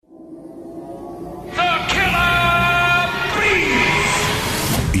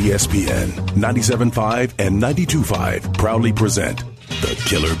ESPN 97.5 and 92.5 proudly present the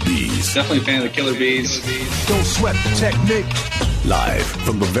Killer Bees. Definitely a fan of the Killer Bees. Don't sweat the technique. Live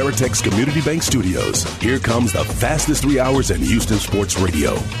from the Veritex Community Bank Studios, here comes the fastest 3 hours in Houston sports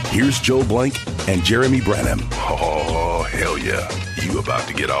radio. Here's Joe Blank and Jeremy Branham. Oh, hell yeah. You about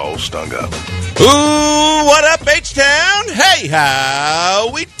to get all stung up. Ooh, what up, H-Town? Hey,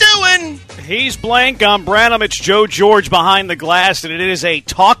 how we doing? He's Blank, I'm Branham. It's Joe George behind the glass, and it is a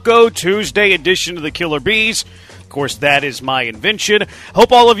Taco Tuesday edition of the Killer Bees. Of course, that is my invention.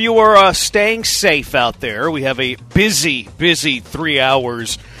 Hope all of you are staying safe out there. We have a busy 3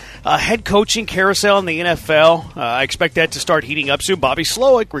 hours. Head coaching carousel in the NFL. I expect that to start heating up soon. Bobby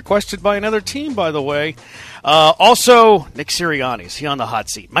Slowick, requested by another team, by the way. Also, Nick Sirianni, is he on the hot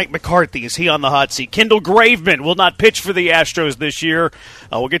seat? Mike McCarthy, is he on the hot seat? Kendall Graveman will not pitch for the Astros this year.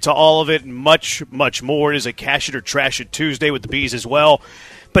 We'll get to all of it and much, much more. It is a Cash It or Trash It Tuesday with the Bees as well.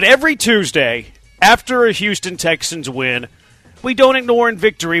 But every Tuesday, after a Houston Texans win, we don't ignore in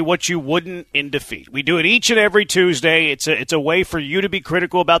victory what you wouldn't in defeat. We do it each and every Tuesday. It's a way for you to be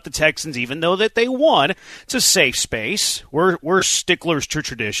critical about the Texans, even though that they won. It's a safe space. We're sticklers to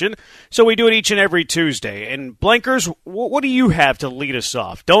tradition, so we do it each and every Tuesday. And Blankers, what do you have to lead us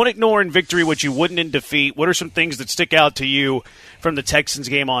off? Don't ignore in victory what you wouldn't in defeat. What are some things that stick out to you from the Texans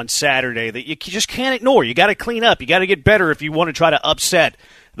game on Saturday that you just can't ignore? You got to clean up. You got to get better if you want to try to upset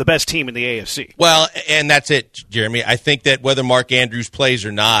the best team in the AFC. Well, and that's it, Jeremy. I think that whether Mark Andrews plays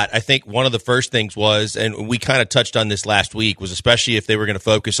or not, I think one of the first things was, and we kind of touched on this last week, was especially if they were going to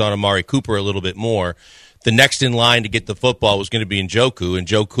focus on Amari Cooper a little bit more, the next in line to get the football was going to be Njoku. And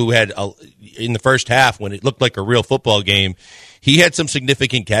Njoku had, in the first half, when it looked like a real football game, he had some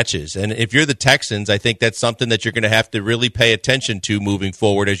significant catches. And if you're the Texans, I think that's something that you're going to have to really pay attention to moving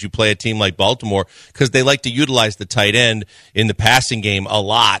forward as you play a team like Baltimore, because they like to utilize the tight end in the passing game a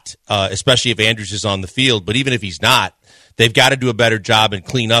lot, especially if Andrews is on the field. But even if he's not, they've got to do a better job and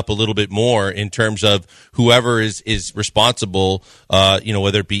clean up a little bit more in terms of whoever is responsible,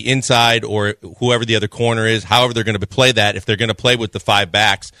 whether it be inside or whoever the other corner is, however they're going to play that. If they're going to play with the five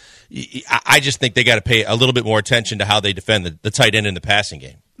backs, I just think they got to pay a little bit more attention to how they defend the tight end in the passing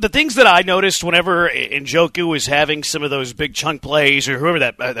game. The things that I noticed whenever Njoku was having some of those big chunk plays, or whoever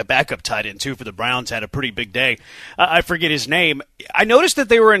that backup tight end, too, for the Browns had a pretty big day. I forget his name. I noticed that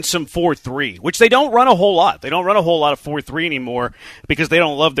they were in some 4-3, which they don't run a whole lot. They don't run a whole lot of 4-3 anymore because they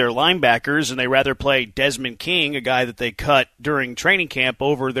don't love their linebackers, and they rather play Desmond King, a guy that they cut during training camp,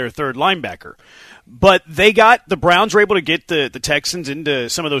 over their third linebacker. But the Browns were able to get the Texans into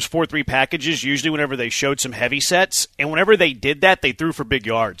some of those 4-3 packages, usually whenever they showed some heavy sets. And whenever they did that, they threw for big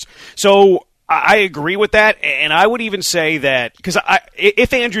yards. So I agree with that. And I would even say that, because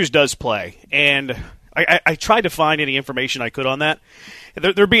if Andrews does play, and I tried to find any information I could on that,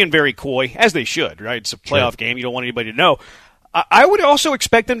 they're being very coy, as they should, right? It's a playoff game. You don't want anybody to know. I would also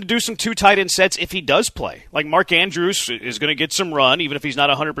expect them to do some two tight end sets if he does play. Like Mark Andrews is going to get some run, even if he's not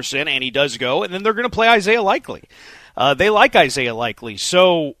 100%, and he does go. And then they're going to play Isaiah Likely. They like Isaiah Likely.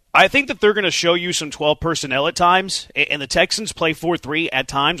 So I think that they're going to show you some 12 personnel at times, and the Texans play 4-3 at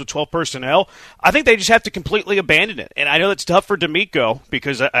times with 12 personnel. I think they just have to completely abandon it. And I know that's tough for D'Amico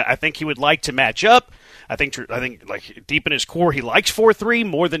because I think he would like to match up. I think like deep in his core, he likes 4-3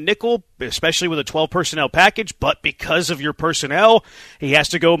 more than nickel, especially with a 12 personnel package. But because of your personnel, he has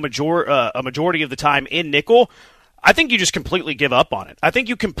to go a majority of the time in nickel. I think you just completely give up on it. I think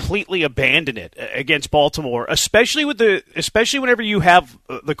you completely abandon it against Baltimore, especially whenever you have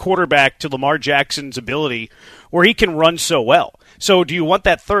the quarterback to Lamar Jackson's ability where he can run so well. So do you want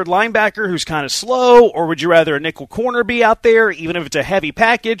that third linebacker who's kind of slow, or would you rather a nickel corner be out there, even if it's a heavy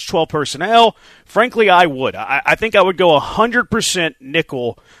package, 12 personnel? Frankly, I would. I think I would go 100%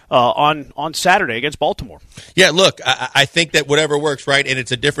 nickel on Saturday against Baltimore. Yeah, look, I think that whatever works, right, and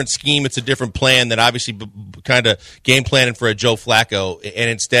it's a different scheme, it's a different plan than obviously kind of game planning for a Joe Flacco, and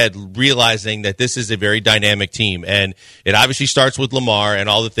instead realizing that this is a very dynamic team. And it obviously starts with Lamar and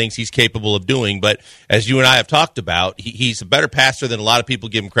all the things he's capable of doing, but as you and I have talked about, he's a better passer than a lot of people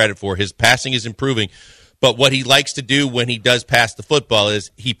give him credit for. His passing is improving. But what he likes to do when he does pass the football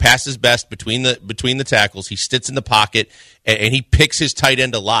is he passes best between the tackles. He sits in the pocket, and he picks his tight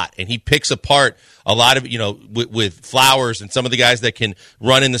end a lot. And he picks apart a lot of, with Flowers and some of the guys that can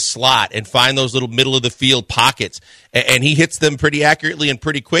run in the slot and find those little middle-of-the-field pockets. And he hits them pretty accurately and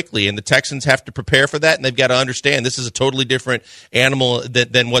pretty quickly. And the Texans have to prepare for that, and they've got to understand this is a totally different animal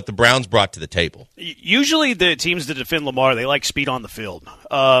than what the Browns brought to the table. Usually the teams that defend Lamar, they like speed on the field.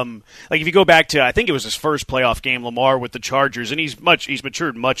 Like if you go back to, I think it was his first playoff game, Lamar with the Chargers, and he's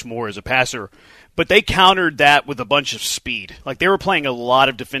matured much more as a passer. But they countered that with a bunch of speed. Like, they were playing a lot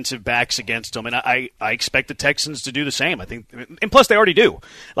of defensive backs against them, and I expect the Texans to do the same. I think, and plus they already do.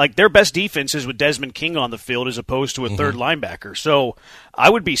 Like, their best defense is with Desmond King on the field as opposed to a third linebacker. So I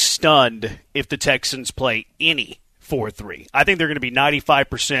would be stunned if the Texans play any 4-3. I think they're going to be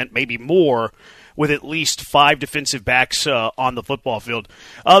 95%, maybe more, with at least 5 defensive backs on the football field.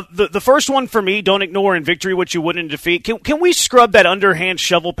 The first one for me, don't ignore in victory what you wouldn't in defeat. Can we scrub that underhand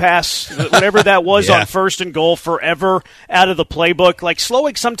shovel pass, whatever that was, on 1st and goal forever out of the playbook? Like,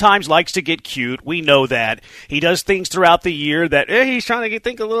 Slowik sometimes likes to get cute. We know that. He does things throughout the year that he's trying to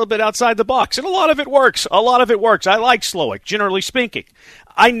think a little bit outside the box, and a lot of it works. I like Slowik, generally speaking.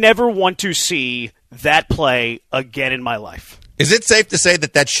 I never want to see that play again in my life. Is it safe to say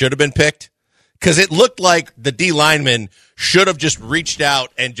that should have been picked? Because it looked like the D lineman should have just reached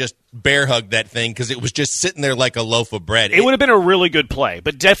out and just bear hugged that thing because it was just sitting there like a loaf of bread. It would have been a really good play,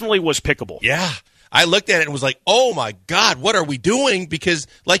 but definitely was pickable. Yeah. I looked at it and was like, oh, my God, what are we doing? Because,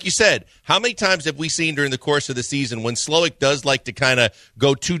 like you said, how many times have we seen during the course of the season when Slowik does like to kind of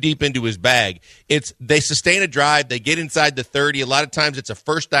go too deep into his bag? They sustain a drive, they get inside the 30. A lot of times it's a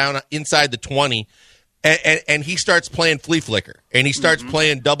first down inside the 20. And he starts playing flea flicker, and he starts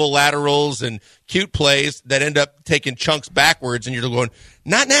playing double laterals and cute plays that end up taking chunks backwards, and you're going,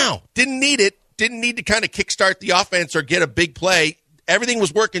 not now. Didn't need it. Didn't need to kind of kickstart the offense or get a big play. Everything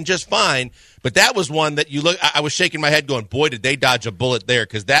was working just fine, but that was one that you look. I was shaking my head going, boy, did they dodge a bullet there,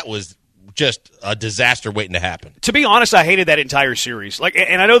 because that was just a disaster waiting to happen. To be honest, I hated that entire series.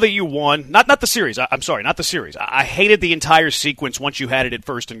 And I know that you won. Not the series. I'm sorry, not the series. I hated the entire sequence once you had it at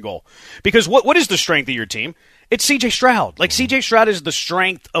 1st and goal. Because what is the strength of your team? It's C.J. Stroud. Like, C.J. Stroud is the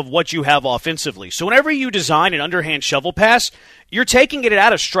strength of what you have offensively. So whenever you design an underhand shovel pass, you're taking it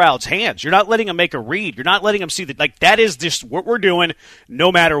out of Stroud's hands. You're not letting him make a read. You're not letting him see that. Like, that is just what we're doing no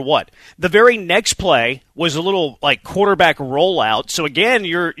matter what. The very next play was a little, like, quarterback rollout. So, again,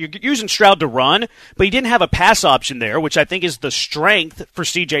 you're using Stroud to run, but he didn't have a pass option there, which I think is the strength for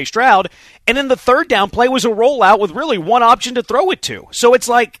C.J. Stroud. And then the third down play was a rollout with really one option to throw it to. So it's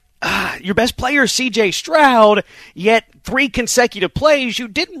like, your best player is C.J. Stroud, yet 3 consecutive plays, you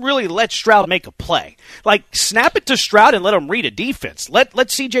didn't really let Stroud make a play. Like, snap it to Stroud and let him read a defense.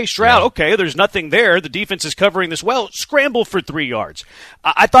 Let C.J. Stroud, okay, there's nothing there. The defense is covering this well. Scramble for 3 yards.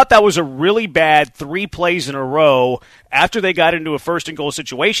 I thought that was a really bad 3 plays in a row after they got into a 1st and goal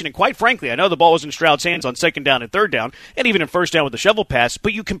situation. And quite frankly, I know the ball was in Stroud's hands on 2nd down and 3rd down, and even in 1st down with the shovel pass,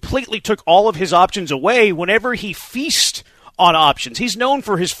 but you completely took all of his options away whenever he feasts on options. He's known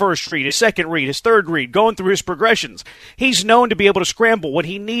for his first read, his second read, his third read, going through his progressions. He's known to be able to scramble when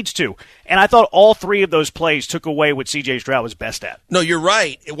he needs to. And I thought all 3 of those plays took away what C.J. Stroud was best at. No, you're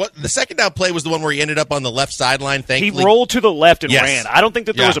right. The 2nd down play was the one where he ended up on the left sideline, thankfully. He rolled to the left and ran. I don't think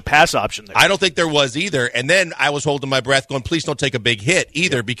that there was a pass option there. I don't think there was either. And then I was holding my breath going, please don't take a big hit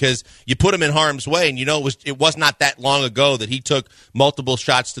either, because you put him in harm's way. And, it was not that long ago that he took multiple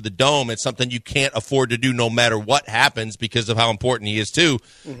shots to the dome. It's something you can't afford to do no matter what happens because of how important he is too.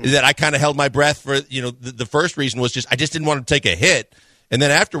 That I kind of held my breath for, the first reason was I just didn't want to take a hit. And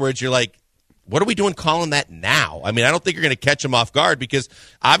then afterwards you're like, what are we doing calling that now? I mean, I don't think you're going to catch him off guard because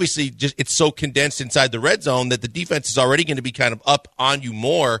obviously just it's so condensed inside the red zone that the defense is already going to be kind of up on you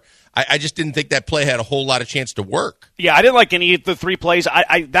more. I just didn't think that play had a whole lot of chance to work. Yeah, I didn't like any of the 3 plays.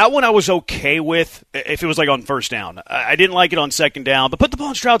 That one I was okay with if it was like on 1st down. I didn't like it on 2nd down, but put the ball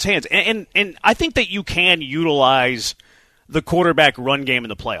in Stroud's hands. And I think that you can utilize the quarterback run game in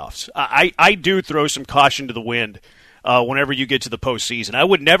the playoffs. I do throw some caution to the wind whenever you get to the postseason. I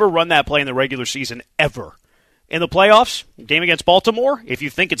would never run that play in the regular season ever. In the playoffs, game against Baltimore, if you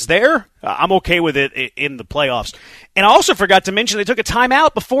think it's there, I'm okay with it in the playoffs. And I also forgot to mention they took a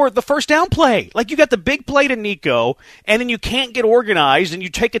timeout before the 1st down play. Like, you got the big play to Nico, and then you can't get organized, and you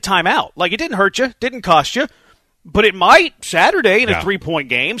take a timeout. Like, it didn't hurt you, didn't cost you, but it might Saturday in a 3-point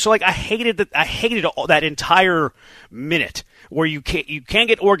game. So, like, I hated that entire minute where you can't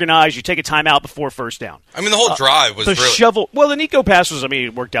get organized. You take a timeout before 1st down. I mean, the whole drive was really... shovel. Well, the Nico pass was,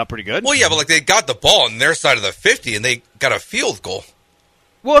 it worked out pretty good. Well, yeah, but like they got the ball on their side of the 50, and they got a field goal.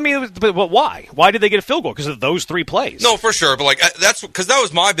 Well, I mean, but why? Why did they get a field goal? Because of those 3 plays. No, for sure. But like that's because that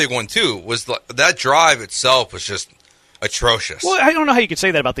was my big one too. Was that drive itself was just atrocious. Well, I don't know how you could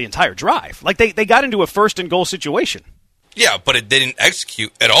say that about the entire drive. Like they got into a 1st and goal situation. Yeah, but they didn't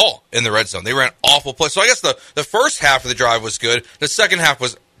execute at all in the red zone. They ran awful plays. So I guess the first half of the drive was good. The second half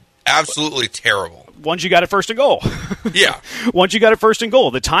was absolutely terrible. Once you got it 1st and goal. Yeah. Once you got it 1st and goal.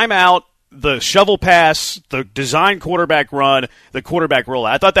 The timeout the shovel pass, the design quarterback run, the quarterback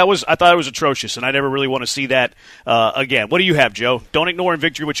rollout. I thought it was atrocious, and I never really want to see that again. What do you have, Joe? Don't ignore in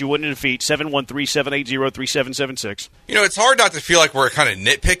victory what you wouldn't in defeat. 713-780-3776. It's hard not to feel like we're kind of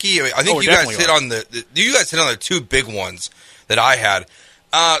nitpicky. I think you guys hit on the two big ones that I had.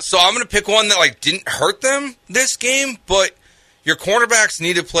 So I'm going to pick one that didn't hurt them this game, but your cornerbacks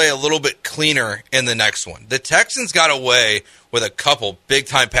need to play a little bit cleaner in the next one. The Texans got away with a couple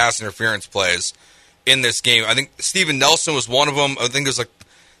big-time pass interference plays in this game. I think Steven Nelson was one of them. I think it was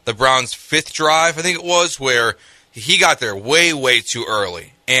the Browns' fifth drive, I think it was, where he got there way, way too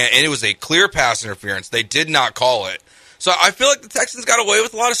early. And it was a clear pass interference. They did not call it. So I feel like the Texans got away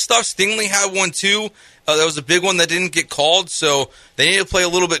with a lot of stuff. Stingley had one, too. That was a big one that didn't get called. So they need to play a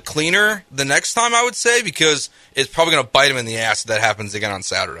little bit cleaner the next time, I would say, because it's probably going to bite them in the ass if that happens again on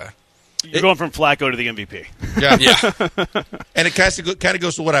Saturday. You're going from Flacco to the MVP. Yeah. And it kind of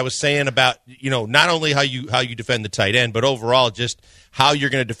goes to what I was saying about, not only how you defend the tight end, but overall just how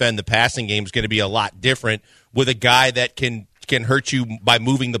you're going to defend the passing game is going to be a lot different with a guy that can hurt you by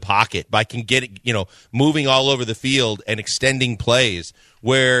moving the pocket, moving all over the field and extending plays,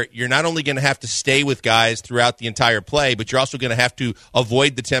 where you're not only going to have to stay with guys throughout the entire play, but you're also going to have to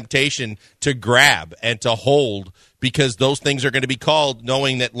avoid the temptation to grab and to hold, because those things are going to be called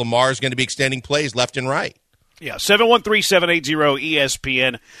knowing that Lamar is going to be extending plays left and right. Yeah,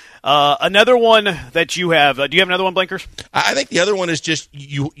 713-780-ESPN. Another one that you have. Do you have another one, Blinkers? I think the other one is just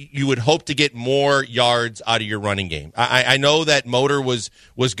you would hope to get more yards out of your running game. I know that Motor was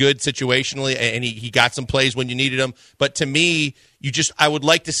good situationally, and he got some plays when you needed them. But to me, I would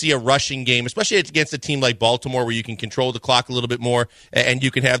like to see a rushing game, especially against a team like Baltimore, where you can control the clock a little bit more and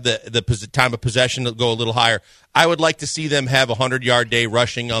you can have the time of possession go a little higher. I would like to see them have a 100-yard day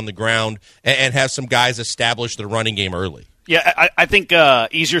rushing on the ground and have some guys establish their running game early. Yeah, I think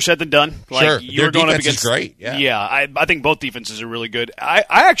easier said than done. Sure, you're their going defense up against, is great. Yeah, I think both defenses are really good. I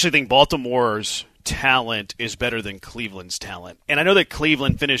actually think Baltimore's talent is better than Cleveland's talent. And I know that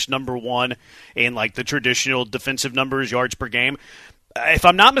Cleveland finished number one in the traditional defensive numbers, yards per game. If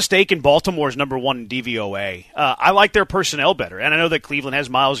I'm not mistaken, Baltimore's number one in DVOA. I like their personnel better. And I know that Cleveland has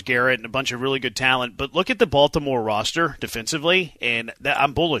Myles Garrett and a bunch of really good talent, but look at the Baltimore roster defensively, and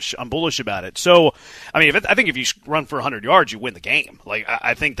I'm bullish. I'm bullish about it. So, I mean, I think if you run for 100 yards, you win the game.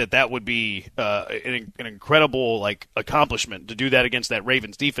 I think that would be an incredible accomplishment to do that against that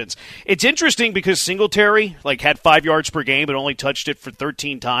Ravens defense. It's interesting because Singletary had 5 yards per game, but only touched it for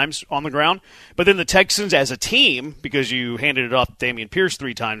 13 times on the ground. But then the Texans as a team, because you handed it off to Dameon Pierce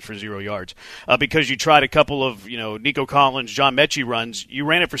 3 times for 0 yards, because you tried a couple of Nico Collins, John Mechie runs, you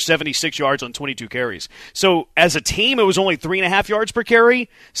ran it for 76 yards on 22 carries. So as a team, it was only 3.5 yards per carry.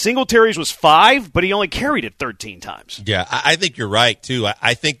 Singletary's was 5, but he only carried it 13 times. Yeah, I think you're right too.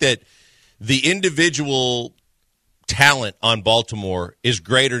 I think that the individual talent on Baltimore is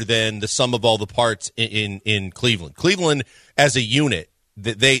greater than the sum of all the parts in Cleveland. Cleveland as a unit,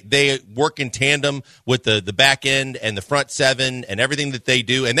 they work in tandem with the back end and the front seven and everything that they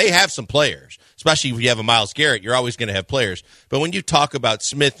do, and they have some players. Especially if you have a Myles Garrett, you're always going to have players. But when you talk about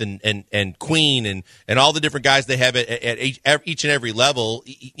Smith and Queen and all the different guys they have at each and every level,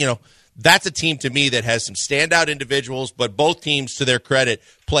 that's a team to me that has some standout individuals, but both teams, to their credit,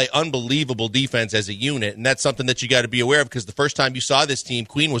 play unbelievable defense as a unit, and that's something that you got to be aware of, because the first time you saw this team,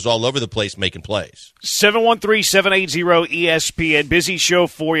 Queen was all over the place making plays. 713-780-ESPN. Busy show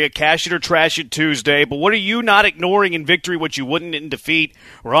for you. Cash it or trash it Tuesday. But what are you not ignoring in victory, what you wouldn't in defeat?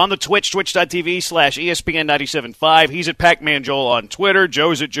 We're on the Twitch, twitch.tv/ESPN975. He's at Pac-Man Joel on Twitter.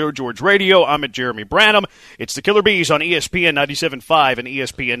 Joe's at Joe George Radio. I'm at Jeremy Branham. It's the Killer Bees on ESPN 97.5 and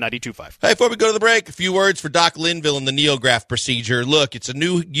ESPN 92.5. Hey, before we go to the break, a few words for Doc Linville and the NeoGraft procedure. Look, it's a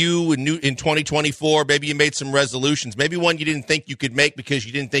new you in 2024. Maybe you made some resolutions. Maybe one you didn't think you could make because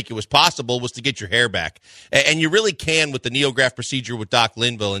you didn't think it was possible was to get your hair back. And you really can with the NeoGraft procedure with Doc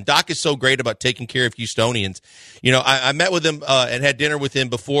Linville. And Doc is so great about taking care of Houstonians. I met with him and had dinner with him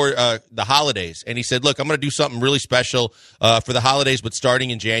before the holidays. And he said, look, I'm going to do something really special for the holidays, but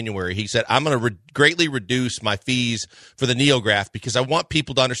starting in January. He said, I'm going to greatly reduce my fees for the NeoGraft because I want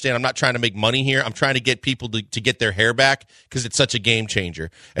people to understand I'm not trying to make money here. I'm trying to get people to get their hair back because it's such a game changer.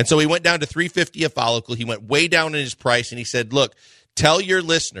 And so he went down to $350 a follicle. He went way down in his price, and he said, look, tell your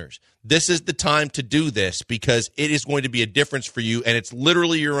listeners this is the time to do this because it is going to be a difference for you, and it's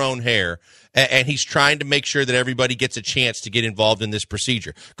literally your own hair. And he's trying to make sure that everybody gets a chance to get involved in this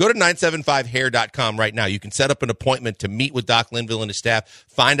procedure. Go to 975hair.com right now. You can set up an appointment to meet with Doc Linville and his staff,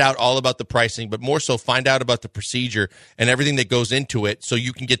 find out all about the pricing, but more so find out about the procedure and everything that goes into it so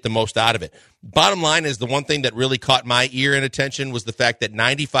you can get the most out of it. Bottom line is the one thing that really caught my ear and attention was the fact that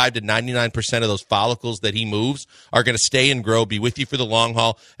 95 to 99% of those follicles that he moves are going to stay and grow, be with you for the long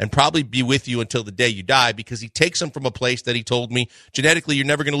haul, and probably be with you until the day you die, because he takes them from a place that he told me genetically you're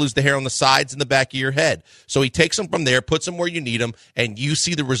never going to lose the hair on the sides and the back of your head. So he takes them from there, puts them where you need them, and you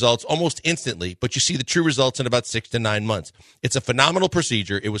see the results almost instantly, but you see the true results in about 6 to 9 months. It's a phenomenal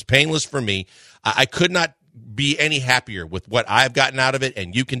procedure. It was painless for me. I could not be any happier with what I've gotten out of it,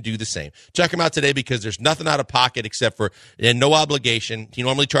 and you can do the same. Check him out today because there's nothing out of pocket except for no obligation. He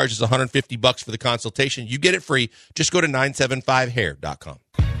normally charges $150 for the consultation. You get it free. Just go to 975hair.com.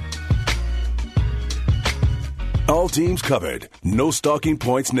 All teams covered. No stalking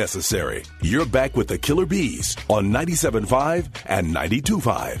points necessary. You're back with the Killer Bees on 97.5 and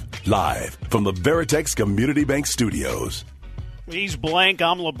 92.5. Live from the Veritex Community Bank Studios. He's Blank.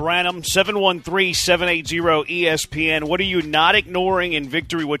 I'm LeBranham. 713-780-ESPN. What are you not ignoring in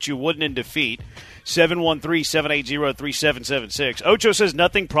victory, what you wouldn't in defeat? 713-780-3776. Ocho says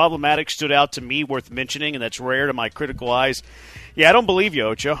nothing problematic stood out to me worth mentioning, and that's rare to my critical eyes. Yeah, I don't believe you,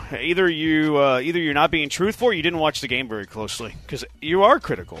 Ocho. Either you're not being truthful or you didn't watch the game very closely, because you are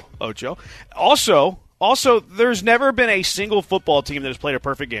critical, Ocho. Also, there's never been a single football team that has played a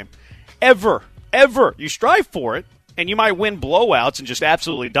perfect game. Ever. You strive for it, and you might win blowouts and just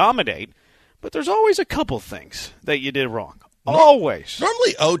absolutely dominate, but there's always a couple things that you did wrong. Always.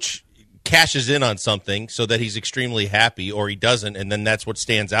 Normally, Och cashes in on something so that he's extremely happy, or he doesn't, and then that's what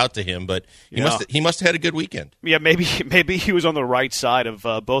stands out to him. But he must have had a good weekend. Yeah, maybe he was on the right side of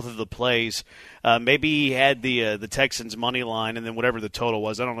both of the plays. Maybe he had the Texans money line, and then whatever the total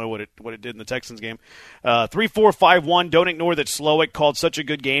was, I don't know what it did in the Texans game. 3-4-5-1. Don't ignore that Slowick called such a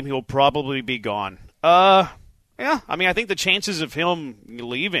good game. He will probably be gone. Yeah, I mean, I think the chances of him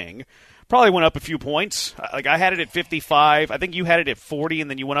leaving probably went up a few points. Like, I had it at 55. I think you had it at 40,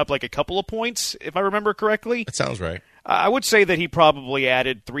 and then you went up like a couple of points, if I remember correctly. That sounds right. I would say that he probably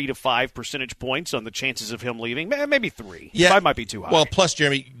added 3 to 5 percentage points on the chances of him leaving. Maybe 3. Yeah. 5 might be too high. Well, plus,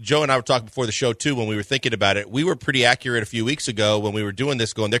 Jeremy, Joe and I were talking before the show, too, when we were thinking about it. We were pretty accurate a few weeks ago when we were doing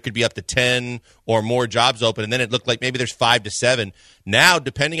this, going there could be up to 10 or more jobs open, and then it looked like maybe there's 5 to 7. Now,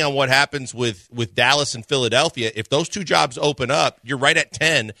 depending on what happens with Dallas and Philadelphia, if those 2 jobs open up, you're right at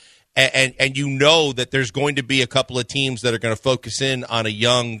 10. And you know that there's going to be a couple of teams that are going to focus in on a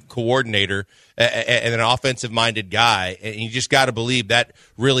young coordinator and an offensive-minded guy, and you just got to believe that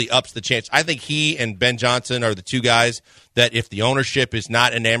really ups the chance. I think he and Ben Johnson are the 2 guys that if the ownership is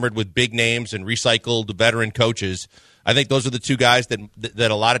not enamored with big names and recycled veteran coaches, I think those are the 2 guys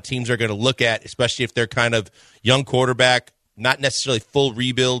that a lot of teams are going to look at, especially if they're kind of young quarterback, not necessarily full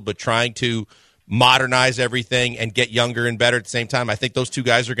rebuild, but trying to modernize everything and get younger and better at the same time. I think those 2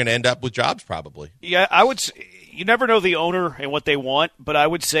 guys are going to end up with jobs probably. Yeah, I would say, you never know the owner and what they want, but I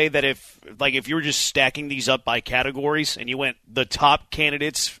would say that if you were just stacking these up by categories and you went the top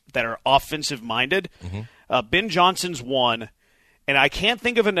candidates that are offensive-minded, Ben Johnson's one, and I can't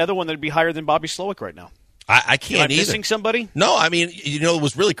think of another one that would be higher than Bobby Slowick right now. I can't either. Missing somebody? No, I mean, it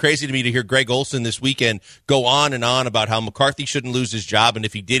was really crazy to me to hear Greg Olson this weekend go on and on about how McCarthy shouldn't lose his job, and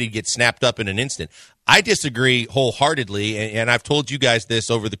if he did, he'd get snapped up in an instant. I disagree wholeheartedly, and I've told you guys this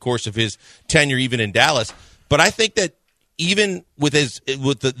over the course of his tenure even in Dallas, but I think that even with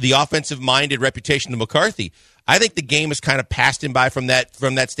the offensive-minded reputation of McCarthy, I think the game has kind of passed him by from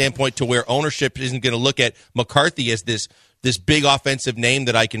that standpoint to where ownership isn't going to look at McCarthy as this big offensive name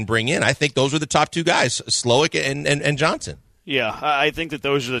that I can bring in. I think those are the top 2 guys, Slowick and Johnson. Yeah, I think that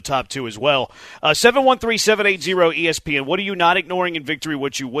those are the top 2 as well. 713-780-ESPN. What are you not ignoring in victory,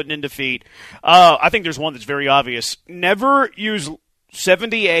 what you wouldn't in defeat? I think there's one that's very obvious. Never use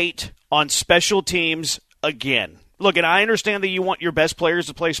 78 on special teams again. Look, and I understand that you want your best players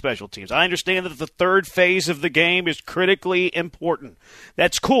to play special teams. I understand that the third phase of the game is critically important.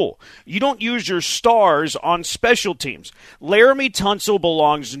 That's cool. You don't use your stars on special teams. Laramie Tunsil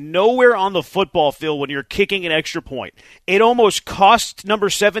belongs nowhere on the football field when you're kicking an extra point. It almost cost number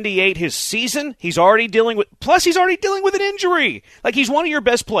 78 his season. He's already dealing with an injury. Like, he's one of your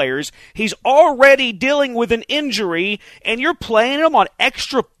best players. He's already dealing with an injury, and you're playing him on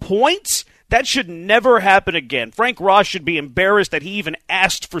extra points? That should never happen again. Frank Ross should be embarrassed that he even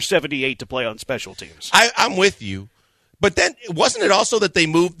asked for 78 to play on special teams. I'm with you. But then wasn't it also that they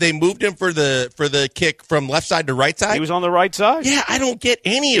moved him for the kick from left side to right side? He was on the right side? Yeah, I don't get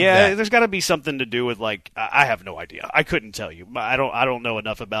any of that. Yeah, there's got to be something to do with, like, I have no idea. I couldn't tell you. I don't know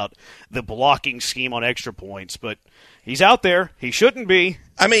enough about the blocking scheme on extra points, but he's out there. He shouldn't be.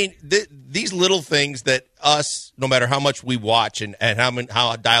 I mean, these little things that us, no matter how much we watch and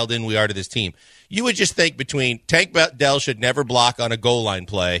how dialed in we are to this team, you would just think between Tank Dell should never block on a goal line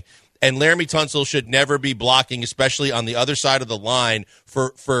play, and Laramie Tunsil should never be blocking, especially on the other side of the line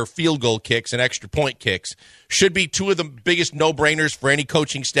for field goal kicks and extra point kicks. Should be two of the biggest no-brainers for any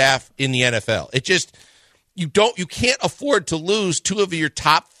coaching staff in the NFL. It just you can't afford to lose two of your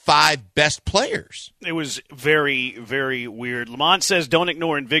top 5 best players. It was very, very weird. Lamont says, don't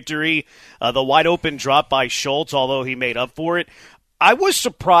ignore in victory the wide open drop by Schultz, although he made up for it. I was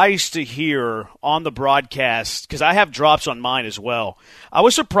surprised to hear on the broadcast, because I have drops on mine as well. I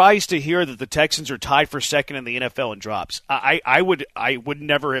was surprised to hear that the Texans are tied for second in the NFL in drops. I would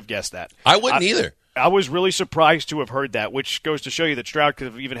never have guessed that. I wouldn't either. I was really surprised to have heard that, which goes to show you that Stroud could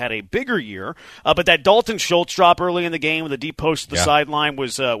have even had a bigger year. But that Dalton Schultz drop early in the game with the deep post to the sideline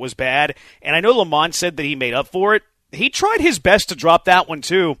was bad. And I know Lamont said that he made up for it. He tried his best to drop that one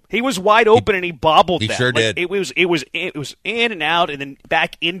too. He was wide open and he bobbled that. He sure did. It was in and out and then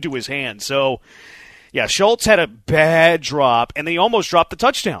back into his hand. So, yeah, Schultz had a bad drop and then he almost dropped the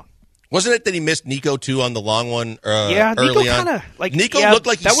touchdown. Wasn't it that he missed Nico too on the long one? Yeah, early Nico on? Nico looked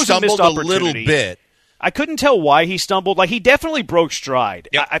like he stumbled a little bit. I couldn't tell why he stumbled. Like, he definitely broke stride.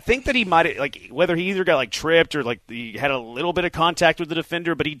 Yep. I think that he might have, like, whether he either got, tripped or, he had a little bit of contact with the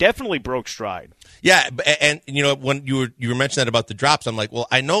defender, but he definitely broke stride. Yeah, and, when you were mentioning that about the drops, I'm like, well,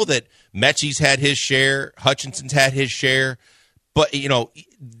 I know that Mechie's had his share, Hutchinson's had his share, but,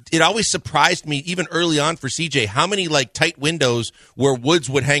 it always surprised me, even early on for CJ, how many, tight windows where Woods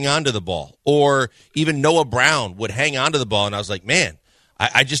would hang on to the ball, or even Noah Brown would hang on to the ball, and I was like, man,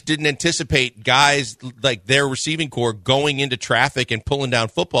 I just didn't anticipate guys like their receiving core going into traffic and pulling down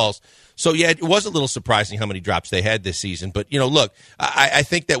footballs. So, yeah, it was a little surprising how many drops they had this season. But, look, I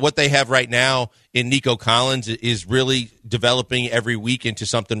think that what they have right now in Nico Collins is really developing every week into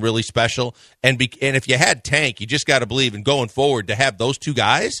something really special. And if you had Tank, you just got to believe, and going forward, to have those two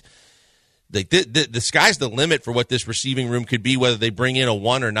guys, the sky's the limit for what this receiving room could be, whether they bring in a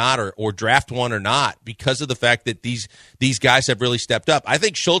one or not, or draft one or not, because of the fact that these guys have really stepped up. I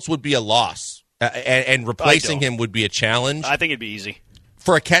think Schultz would be a loss, and replacing him would be a challenge. I think it'd be easy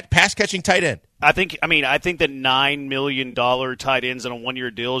for a pass-catching tight end. I think that $9 million tight ends on a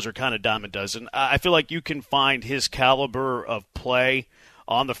one-year deals are kind of dime a dozen. I feel like you can find his caliber of play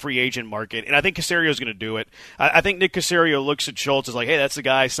on the free agent market, and I think Casario's going to do it. I think Nick Caserio looks at Schultz as like, hey, that's the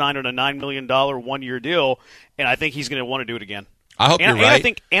guy signed on a $9 million one-year deal, and I think he's going to want to do it again. I hope you're right.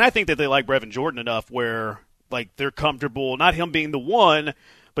 I think that they like Brevin Jordan enough where they're comfortable, not him being the one,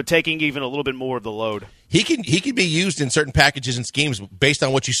 but taking even a little bit more of the load. He can be used in certain packages and schemes based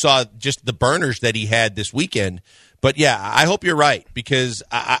on what you saw, just the burners that he had this weekend. But, yeah, I hope you're right, because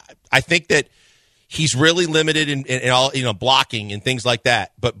I think that he's really limited in all, blocking and things like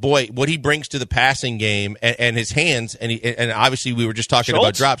that. But, boy, what he brings to the passing game and his hands, and obviously we were just talking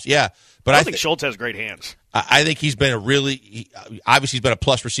about drops. Yeah. But I think Schultz has great hands. I think he's been obviously he's been a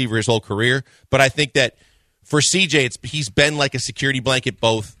plus receiver his whole career. But I think that for CJ, he's been like a security blanket,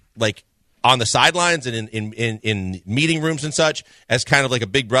 both on the sidelines and in meeting rooms and such, as kind of like a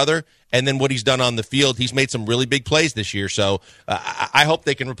big brother. And then what he's done on the field, he's made some really big plays this year. So I hope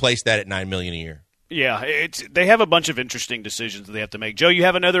they can replace that at $9 million a year. Yeah, they have a bunch of interesting decisions that they have to make. Joe, you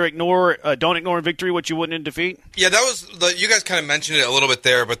have another don't ignore in victory what you wouldn't in defeat? Yeah, that was you guys kind of mentioned it a little bit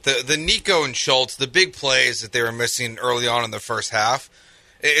there, but the Nico and Schultz, the big plays that they were missing early on in the first half,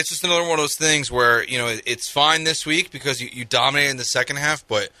 it's just another one of those things where, it's fine this week because you dominated in the second half,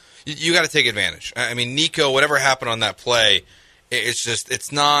 but you got to take advantage. I mean, Nico, whatever happened on that play,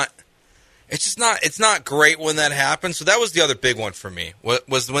 it's not great when that happens. So that was the other big one for me.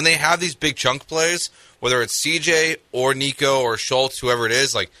 Was when they have these big chunk plays, whether it's CJ or Nico or Schultz, whoever it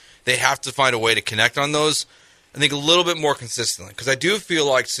is, they have to find a way to connect on those, I think, a little bit more consistently. Because I do feel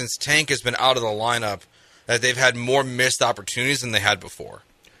like since Tank has been out of the lineup, that they've had more missed opportunities than they had before.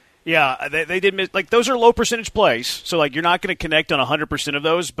 Yeah, they did miss. Those are low percentage plays, so you're not going to connect on 100% of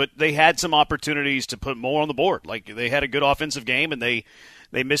those. But they had some opportunities to put more on the board. They had a good offensive game, and they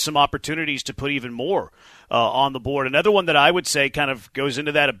missed some opportunities to put even more on the board. Another one that I would say kind of goes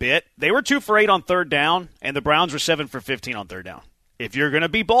into that a bit. They were 2 for 8 on third down, and the Browns were 7 for 15 on third down. If you're going to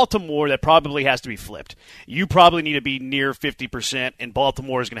be Baltimore, that probably has to be flipped. You probably need to be near 50%, and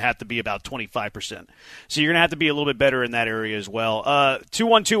Baltimore is going to have to be about 25%. So you're going to have to be a little bit better in that area as well.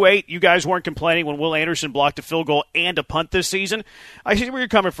 2128, you guys weren't complaining when Will Anderson blocked a field goal and a punt this season. I see where you're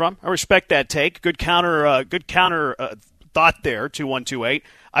coming from. I respect that take. Good counter thought there, 2128.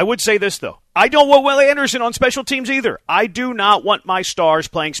 I would say this, though. I don't want Will Anderson on special teams either. I do not want my stars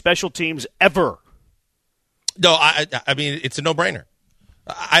playing special teams ever. No, I mean, it's a no-brainer.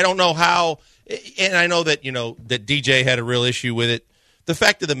 I don't know how, and I know that, that DJ had a real issue with it. the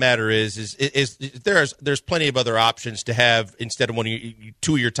fact of the matter is there's plenty of other options to have instead of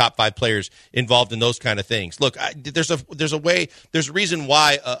two of your top 5 players involved in those kind of things. Look, there's a reason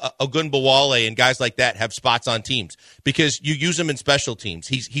why Ogunbowale and guys like that have spots on teams, because you use him in special teams.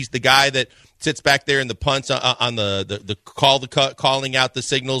 He's the guy that sits back there in the punts on the calling out the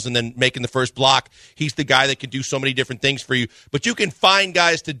signals and then making the first block. He's the guy that can do so many different things for you. But you can find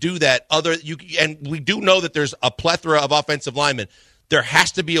guys to do that. And we do know that there's a plethora of offensive linemen. There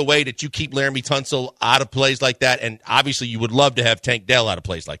has to be a way that you keep Laremy Tunsil out of plays like that, and obviously you would love to have Tank Dell out of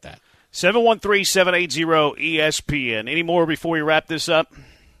plays like that. 713-780-ESPN. Any more before we wrap this up?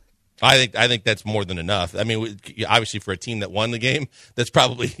 I think that's more than enough. I mean, obviously for a team that won the game, that's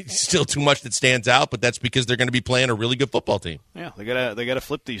probably still too much that stands out, but that's because they're going to be playing a really good football team. Yeah, they gotta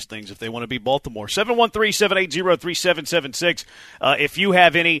flip these things if they want to beat Baltimore. 713-780-3776. If you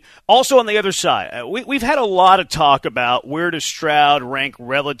have any. Also on the other side, we've had a lot of talk about where does Stroud rank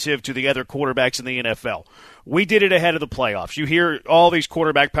relative to the other quarterbacks in the NFL. We did it ahead of the playoffs. You hear all these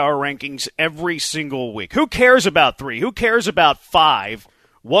quarterback power rankings every single week. Who cares about 3? Who cares about 5?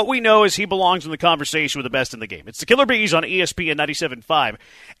 What we know is he belongs in the conversation with the best in the game. It's the Killer Bees on ESPN 97.5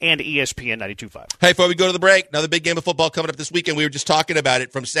 and ESPN 92.5. Hey, before we go to the break, another big game of football coming up this weekend. We were just talking about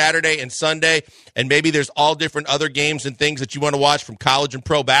it from Saturday and Sunday, and maybe there's all different other games and things that you want to watch, from college and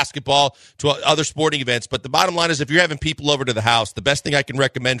pro basketball to other sporting events. But the bottom line is, if you're having people over to the house, the best thing I can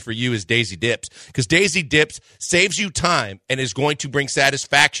recommend for you is Daisy Dips, because Daisy Dips saves you time and is going to bring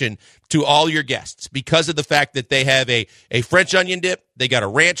satisfaction to all your guests because of the fact that they have a French onion dip, they got a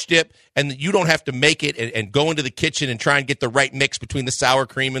ranch dip, and you don't have to make it and go into the kitchen and try and get the right mix between the sour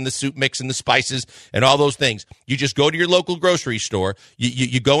cream and the soup mix and the spices and all those things. You just go to your local grocery store,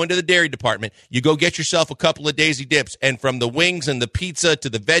 you go into the dairy department, you go get yourself a couple of Daisy Dips, and from the wings and the pizza to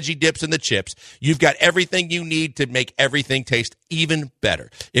the veggie dips and the chips, you've got everything you need to make everything taste even better.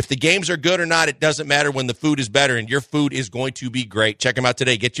 If the games are good or not, it doesn't matter when the food is better, and your food is going to be great. Check them out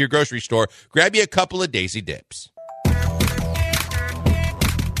today. Get to your grocery store, grab you a couple of Daisy Dips.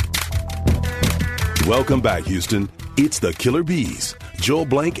 Welcome back, Houston. It's the Killer Bees, Joel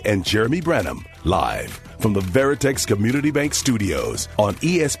Blank and Jeremy Branham, live from the Veritex Community Bank Studios on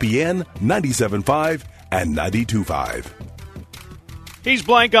ESPN 97.5 and 92.5. He's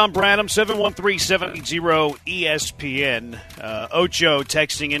Blank, I'm Branham, 713-780-ESPN. Ocho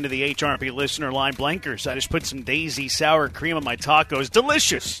texting into the HRP listener line. Blankers, I just put some Daisy sour cream on my tacos.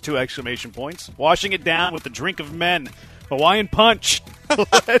 Delicious! 2 exclamation points. Washing it down with a drink of men. Hawaiian Punch.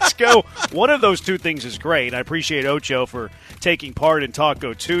 Let's go. One of those 2 things is great. I appreciate Ocho for taking part in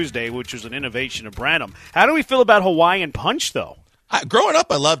Taco Tuesday, which was an innovation of Branham. How do we feel about Hawaiian Punch, though? Growing up,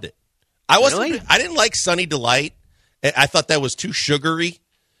 I loved it. I didn't like Sunny Delight. I thought that was too sugary.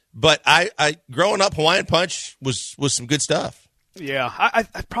 But I growing up, Hawaiian Punch was some good stuff. Yeah, I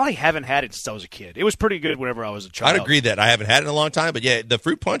probably haven't had it since I was a kid. It was pretty good whenever I was a child. I'd agree that I haven't had it in a long time, but yeah, the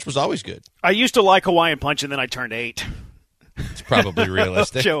fruit punch was always good. I used to like Hawaiian Punch, and then I turned 8. It's probably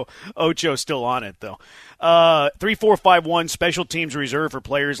realistic. Ocho's still on it, though. 3451, special teams reserved for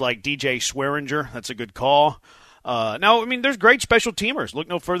players like DJ Swearinger. That's a good call. Now, I mean, there's great special teamers. Look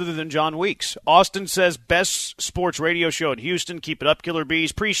no further than John Weeks. Austin says, best sports radio show in Houston. Keep it up, Killer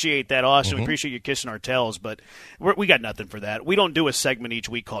Bees. Appreciate that, Austin. We appreciate you kissing our tails, but we got nothing for that. We don't do a segment each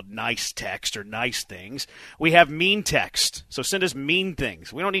week called Nice Text or Nice Things. We have Mean Text, so send us mean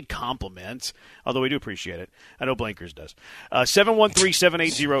things. We don't need compliments, although we do appreciate it. I know Blankers does.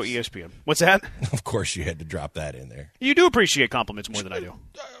 713-780-ESPN. What's that? Of course you had to drop that in there. You do appreciate compliments more than I do.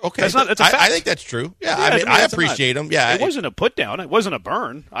 Okay. That's a fact. I think that's true. Yeah, I appreciate them. Yeah, it wasn't a put down. It wasn't a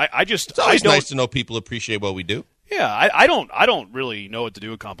burn. It's always nice to know people appreciate what we do. Yeah, I don't really know what to do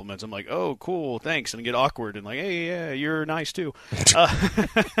with compliments. I'm like, oh, cool, thanks, and get awkward and like, hey, yeah, you're nice too.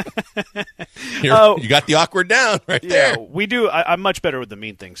 You got the awkward down right there. Yeah, we do. I'm much better with the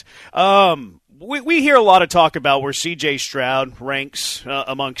mean things. We hear a lot of talk about where C.J. Stroud ranks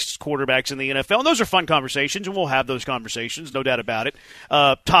amongst quarterbacks in the NFL, and those are fun conversations, and we'll have those conversations, no doubt about it.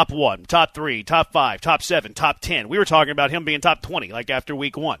 Top 1, top 3, top 5, top 7, top 10. We were talking about him being top 20, like after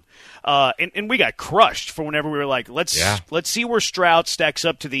week 1. And we got crushed for whenever we were like, let's see where Stroud stacks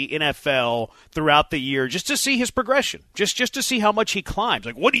up to the NFL throughout the year, just to see his progression, just to see how much he climbs.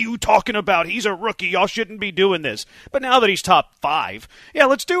 Like, what are you talking about? He's a rookie. Y'all shouldn't be doing this. But now that he's top 5, yeah,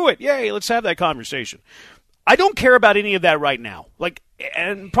 let's do it. Yay, let's have that conversation. I don't care about any of that right now. Like,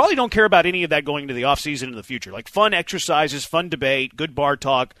 and probably don't care about any of that going into the offseason in the future. Like fun exercises, fun debate, good bar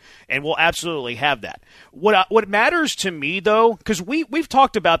talk, and we'll absolutely have that. What matters to me, though, because we've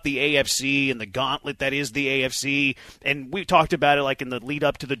talked about the AFC and the gauntlet that is the AFC, and we talked about it like in the lead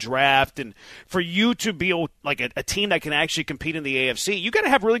up to the draft, and for you to be like a team that can actually compete in the AFC, you got to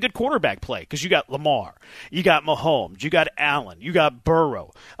have really good quarterback play because you got Lamar, you got Mahomes, you got Allen, you got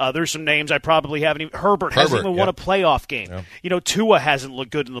Burrow. There's some names I probably haven't even. Herbert hasn't even won a playoff game. Yeah. Tua hasn't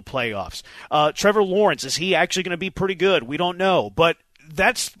looked good in the playoffs. Trevor Lawrence, is he actually going to be pretty good? We don't know, but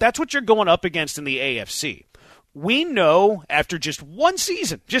that's what you're going up against in the AFC. We know after just one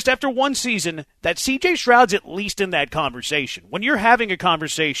season, that C.J. Stroud's at least in that conversation. When you're having a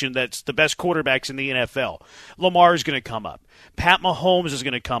conversation that's the best quarterbacks in the NFL, Lamar is going to come up. Pat Mahomes is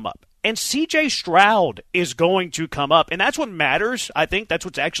going to come up. And C.J. Stroud is going to come up. And that's what matters. I think that's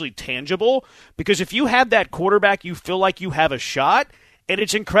what's actually tangible. Because if you have that quarterback, you feel like you have a shot. And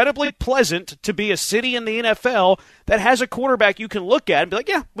it's incredibly pleasant to be a city in the NFL that has a quarterback you can look at and be like,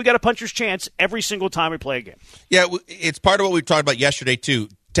 yeah, we got a puncher's chance every single time we play a game. Yeah, it's part of what we talked about yesterday, too.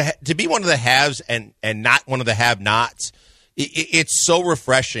 To be one of the haves and not one of the have-nots, it's so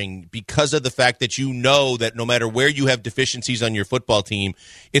refreshing because of the fact that you know that no matter where you have deficiencies on your football team,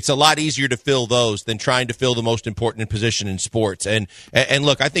 it's a lot easier to fill those than trying to fill the most important position in sports. And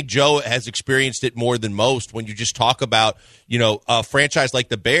look, I think Joe has experienced it more than most when you just talk about, a franchise like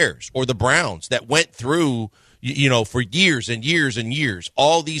the Bears or the Browns that went through, for years and years and years,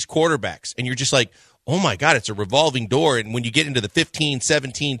 all these quarterbacks. And you're just like, oh, my God, it's a revolving door. And when you get into the 15,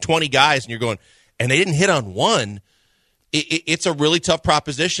 17, 20 guys and you're going, and they didn't hit on one, it's a really tough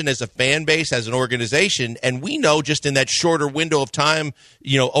proposition as a fan base, as an organization, and we know just in that shorter window of time,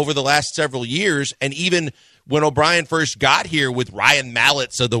 over the last several years, and even when O'Brien first got here with Ryan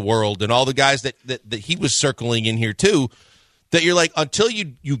Mallett's of the world and all the guys that he was circling in here too, that you're like, until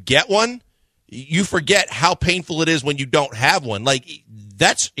you get one, you forget how painful it is when you don't have one. Like,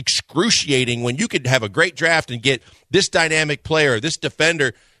 that's excruciating when you could have a great draft and get this dynamic player, this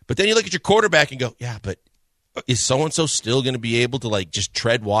defender, but then you look at your quarterback and go, yeah, but is so-and-so still going to be able to, just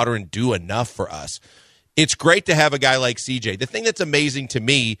tread water and do enough for us? It's great to have a guy like CJ. The thing that's amazing to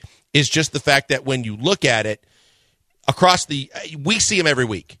me is just the fact that when you look at it, we see him every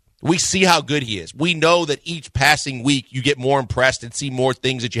week. We see how good he is. We know that each passing week you get more impressed and see more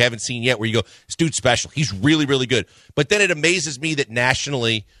things that you haven't seen yet where you go, this dude's special. He's really, really good. But then it amazes me that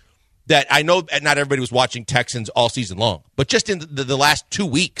nationally, that I know not everybody was watching Texans all season long, but just in the last 2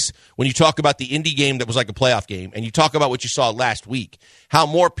 weeks, when you talk about the Indy game that was like a playoff game, and you talk about what you saw last week, how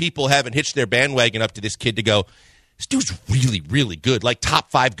more people haven't hitched their bandwagon up to this kid to go, this dude's really, really good, like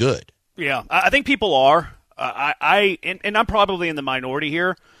top 5 good. Yeah, I think people are. And I'm probably in the minority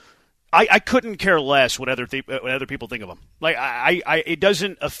here. I couldn't care less what other people think of him. Like it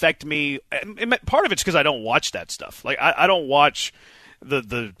doesn't affect me. Part of it's because I don't watch that stuff. Like I don't watch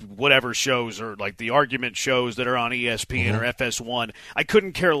the whatever shows or like the argument shows that are on ESPN or FS1. I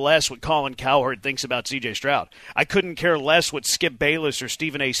couldn't care less what Colin Cowherd thinks about C.J. Stroud. I couldn't care less what Skip Bayless or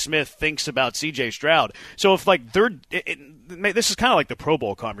Stephen A. Smith thinks about C.J. Stroud. So if this is kind of like the Pro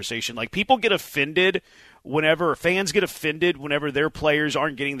Bowl conversation. Like people get offended fans get offended whenever their players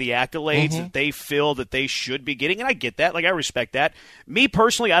aren't getting the accolades that they feel that they should be getting, and I get that. Like, I respect that. Me,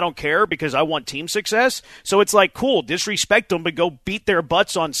 personally, I don't care because I want team success. So it's like, cool, disrespect them, but go beat their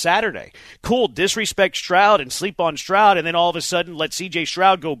butts on Saturday. Cool, disrespect Stroud and sleep on Stroud, and then all of a sudden let C.J.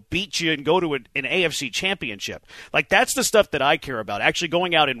 Stroud go beat you and go to an AFC championship. Like, that's the stuff that I care about, actually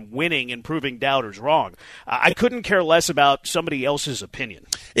going out and winning and proving doubters wrong. I couldn't care less about somebody else's opinion.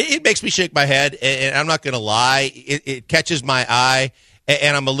 It makes me shake my head, and I'm not going to lie. It catches my eye,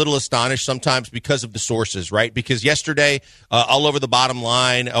 and I'm a little astonished sometimes because of the sources, right? Because yesterday, all over the bottom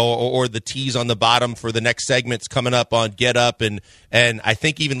line or the tease on the bottom for the next segments coming up on Get Up, and I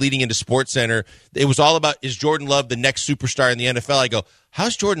think even leading into SportsCenter, it was all about, is Jordan Love the next superstar in the NFL? I go,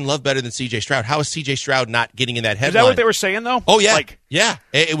 how's Jordan Love better than C.J. Stroud? How is C.J. Stroud not getting in that headline? Is that what they were saying, though? Oh, yeah. Yeah.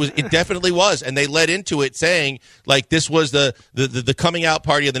 It definitely was. And they led into it saying, like, this was the coming out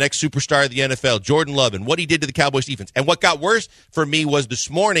party of the next superstar of the NFL, Jordan Love, and what he did to the Cowboys defense. And what got worse for me was this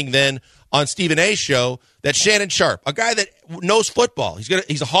morning then on Stephen A's show that Shannon Sharpe, a guy that knows football,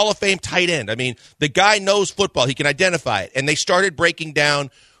 he's a Hall of Fame tight end. I mean, the guy knows football. He can identify it. And they started breaking down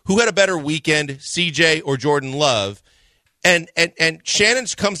who had a better weekend, CJ or Jordan Love. And Shannon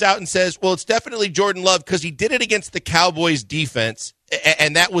comes out and says, well, it's definitely Jordan Love because he did it against the Cowboys defense,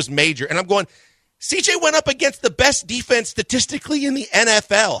 and that was major. And I'm going, CJ went up against the best defense statistically in the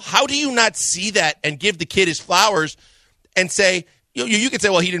NFL. How do you not see that and give the kid his flowers and say, You could say,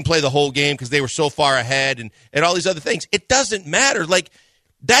 well, he didn't play the whole game because they were so far ahead and all these other things. It doesn't matter. Like,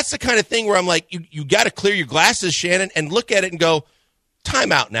 that's the kind of thing where I'm like, you got to clear your glasses, Shannon, and look at it and go,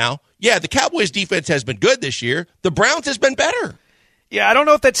 time out now. Yeah, the Cowboys defense has been good this year. The Browns has been better. Yeah, I don't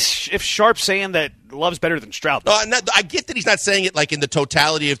know if Sharp's saying that Love's better than Stroud. I get that he's not saying it like in the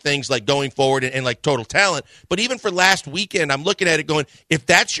totality of things, like going forward and like total talent. But even for last weekend, I'm looking at it going, if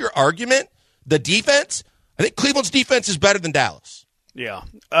that's your argument, the defense, I think Cleveland's defense is better than Dallas. Yeah,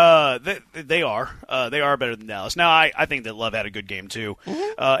 they are. They are better than Dallas. Now, I think that Love had a good game, too. Mm-hmm.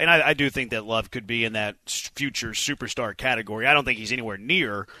 And I do think that Love could be in that future superstar category. I don't think he's anywhere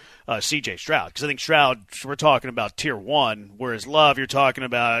near C.J. Stroud, because I think Stroud, we're talking about Tier 1, whereas Love, you're talking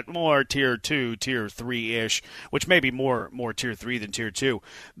about more Tier 2, Tier 3-ish, which may be more Tier 3 than Tier 2.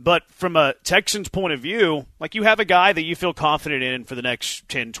 But from a Texans point of view, like, you have a guy that you feel confident in for the next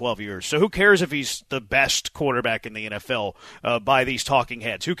 10, 12 years. So who cares if he's the best quarterback in the NFL by these talking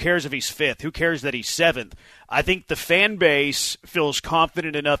heads? Who cares if he's 5th? Who cares that he's 7th? I think the fan base feels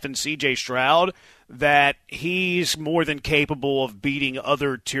confident enough in C.J. Stroud that he's more than capable of beating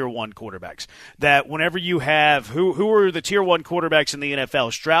other Tier 1 quarterbacks. That whenever you have, who are the Tier 1 quarterbacks in the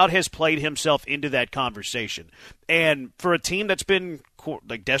NFL, Stroud has played himself into that conversation. And for a team that's been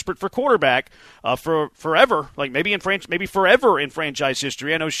like desperate for quarterback for forever, like maybe forever in franchise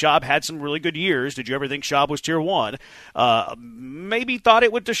history. I know Schaub had some really good years. Did you ever think Schaub was Tier 1? Maybe thought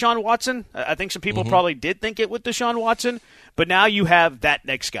it with Deshaun Watson. I think some people probably did think it with Deshaun Watson. But now you have that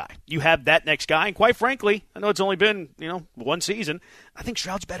next guy. And quite frankly, I know it's only been, one season. I think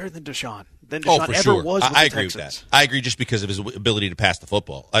Stroud's better than Deshaun. Was. I agree with that. I agree just because of his ability to pass the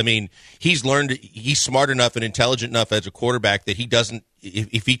football. I mean, he's smart enough and intelligent enough as a quarterback that he doesn't.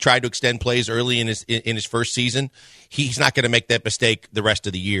 If he tried to extend plays early in his first season, he's not going to make that mistake the rest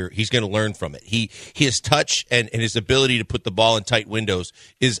of the year. He's going to learn from it. His touch and his ability to put the ball in tight windows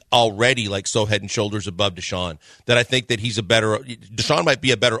is already like so head and shoulders above Deshaun. That I think that Deshaun might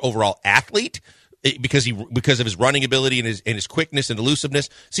be a better overall athlete because of his running ability and his quickness and elusiveness.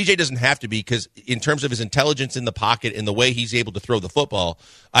 CJ doesn't have to be, because in terms of his intelligence in the pocket and the way he's able to throw the football,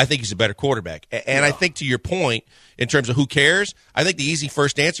 I think he's a better quarterback. And I think, to your point, in terms of who cares, I think the easy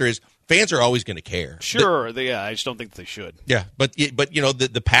first answer is fans are always going to care. Sure, I just don't think they should. Yeah, but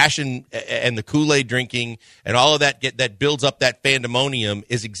the passion and the Kool-Aid drinking and all of that builds up that fandemonium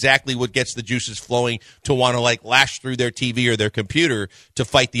is exactly what gets the juices flowing to want to lash through their TV or their computer to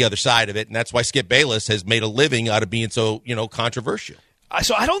fight the other side of it, and that's why Skip Bayless has made a living out of being so controversial.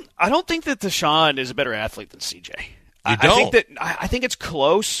 So I don't think that Deshaun is a better athlete than CJ. You don't? I think it's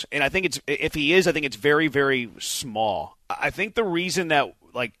close, and I think if he is, I think it's very, very small. I think the reason that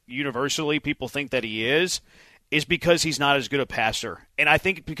universally people think that he is because he's not as good a passer. And I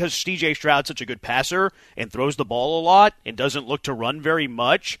think because C.J. Stroud's such a good passer and throws the ball a lot and doesn't look to run very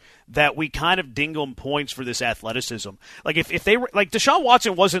much, that we kind of ding him points for this athleticism. Like, if they were, Deshaun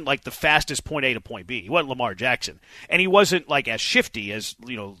Watson wasn't the fastest point A to point B. He wasn't Lamar Jackson. And he wasn't as shifty as,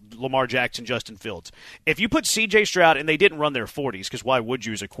 Lamar Jackson, Justin Fields. If you put C.J. Stroud, and they didn't run their 40s, because why would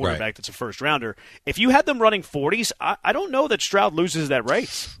you as a quarterback that's a first rounder? If you had them running 40s, I don't know that Stroud loses that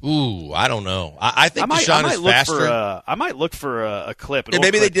race. Ooh, I don't know. I think Deshaun is faster. I might look for a clip.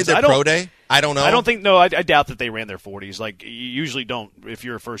 Maybe they did their pro day. I don't know. I don't think. No, I doubt that they ran their 40s. You usually don't if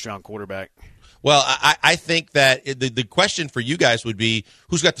you're a first round quarterback. Well, I think that the question for you guys would be,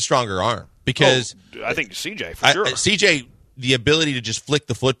 who's got the stronger arm? Because I think CJ for sure. CJ, the ability to just flick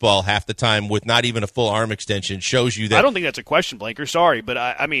the football half the time with not even a full arm extension shows you that. I don't think that's a question, Blanker. Sorry, but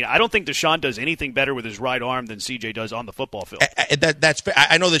I don't think Deshaun does anything better with his right arm than CJ does on the football field. That's fair.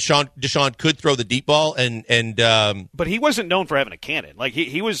 I know that Deshaun could throw the deep ball, but he wasn't known for having a cannon.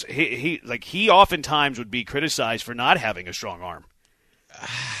 He oftentimes would be criticized for not having a strong arm.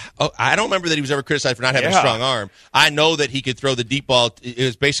 Oh, I don't remember that he was ever criticized for not having a strong arm. I know that he could throw the deep ball. It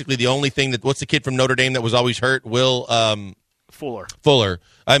was basically the only thing that. What's the kid from Notre Dame that was always hurt? Fuller.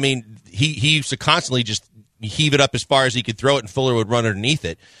 I mean, he used to constantly just heave it up as far as he could throw it, and Fuller would run underneath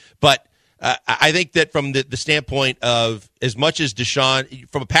it. But I think that from the standpoint of as much as Deshaun,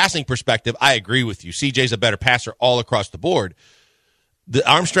 from a passing perspective, I agree with you. CJ's a better passer all across the board. The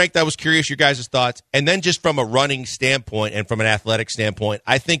arm strength, I was curious your guys' thoughts. And then just from a running standpoint and from an athletic standpoint,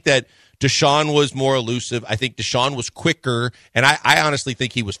 I think that Deshaun was more elusive. I think Deshaun was quicker, and I honestly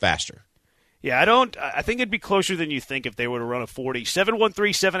think he was faster. Yeah, I think it'd be closer than you think if they were to run a 40.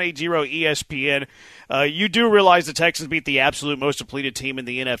 713-780-ESPN. You do realize the Texans beat the absolute most depleted team in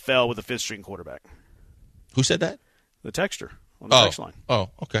the NFL with a fifth-string quarterback. Who said that? The texter. on the text line. Oh,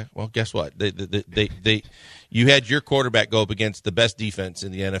 okay. Well, guess what? You had your quarterback go up against the best defense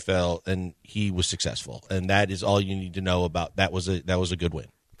in the NFL, and he was successful. And that is all you need to know about. That was a good win.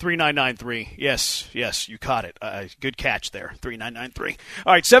 3993. Yes, you caught it. Good catch there. 3993.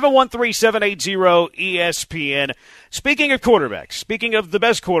 All right, 713-780-ESPN. Speaking of quarterbacks, speaking of the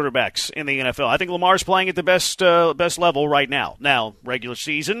best quarterbacks in the NFL, I think Lamar's playing at the best level right now. Now, regular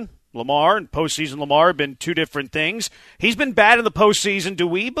season, Lamar and postseason Lamar have been two different things. He's been bad in the postseason. Do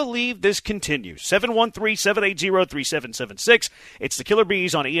we believe this continues? 713-780-3776. It's the Killer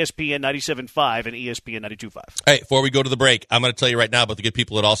Bees on ESPN 97.5 and ESPN 92.5. Hey, before we go to the break, I'm going to tell you right now about the good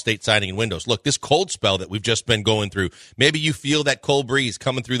people at Allstate Siding and Windows. Look, this cold spell that we've just been going through, maybe you feel that cold breeze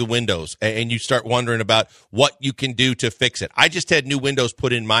coming through the windows, and you start wondering about what you can do to fix it. I just had new windows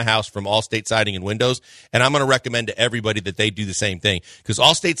put in my house from Allstate Siding and Windows, and I'm going to recommend to everybody that they do the same thing, because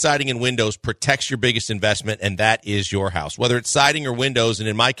Allstate Siding and Windows protects your biggest investment, and that is your house. Whether it's siding or windows, and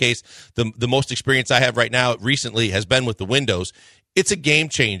in my case, the most experience I have right now recently has been with the windows. It's a game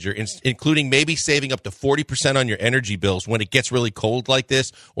changer, including maybe saving up to 40% on your energy bills when it gets really cold like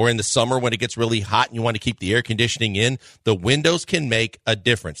this, or in the summer when it gets really hot and you want to keep the air conditioning in. The windows can make a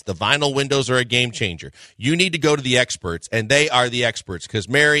difference. The vinyl windows are a game changer. You need to go to the experts, and they are the experts, because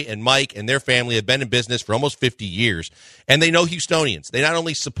Mary and Mike and their family have been in business for almost 50 years, and they know Houstonians. They not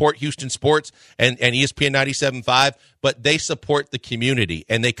only support Houston sports and ESPN 97.5, but they support the community,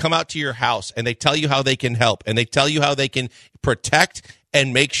 and they come out to your house, and they tell you how they can help, and they tell you how they can protect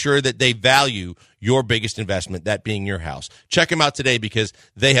and make sure that they value your biggest investment, that being your house. Check them out today, because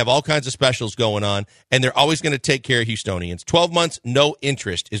they have all kinds of specials going on, and they're always going to take care of Houstonians. 12 months, no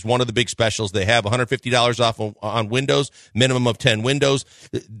interest is one of the big specials they have. $150 off on windows, minimum of 10 windows.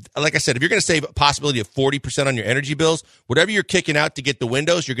 Like I said, if you're going to save a possibility of 40% on your energy bills, whatever you're kicking out to get the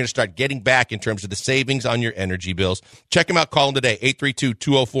windows, you're going to start getting back in terms of the savings on your energy bills. Check them out. Call them today,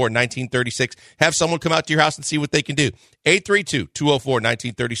 832-204-1936. Have someone come out to your house and see what they can do.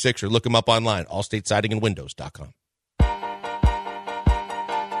 832-204-1936, or look them up online, allstatesidingandwindows.com.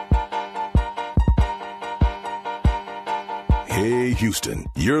 Hey, Houston,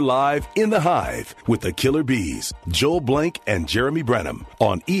 you're live in the Hive with the Killer Bees, Joel Blank and Jeremy Branham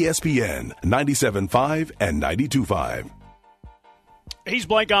on ESPN 97.5 and 92.5. He's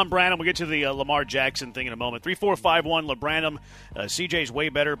Blank on Branham. We'll get to the Lamar Jackson thing in a moment. 3-4-5-1, LeBranham. CJ's way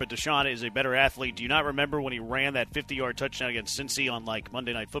better, but Deshaun is a better athlete. Do you not remember when he ran that 50-yard touchdown against Cincy on,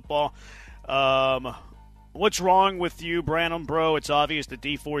 Monday Night Football? What's wrong with you, Branham, bro? It's obvious that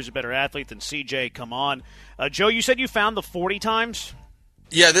D4 is a better athlete than CJ. Come on. Joe, you said you found the 40 times?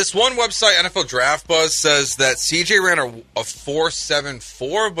 Yeah, this one website, NFL Draft Buzz, says that CJ ran a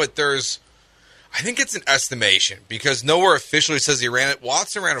 4.74, but I think it's an estimation, because nowhere officially says he ran it.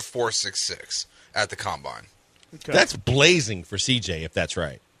 Watson ran a 4.66 at the Combine. Okay. That's blazing for CJ, if that's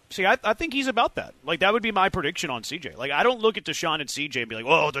right. See, I think he's about that. That would be my prediction on CJ. I don't look at Deshaun and CJ and be like,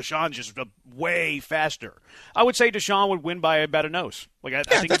 oh, Deshaun's just way faster. I would say Deshaun would win by about a nose. I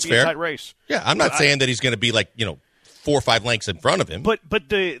think it'd be a tight race. Yeah, I'm not saying that he's going to be 4 or 5 lengths in front of him. But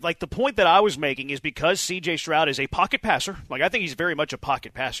the point that I was making is because C.J. Stroud is a pocket passer. I think he's very much a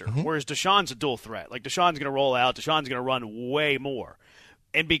pocket passer, whereas Deshaun's a dual threat. Deshaun's going to roll out. Deshaun's going to run way more.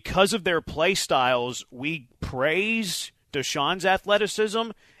 And because of their play styles, we praise Deshaun's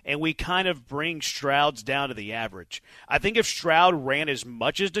athleticism, and we kind of bring Stroud's down to the average. I think if Stroud ran as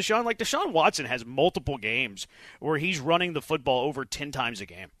much as Deshaun, Deshaun Watson has multiple games where he's running the football over 10 times a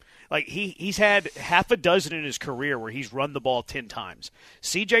game. He's had half a dozen in his career where he's run the ball 10 times.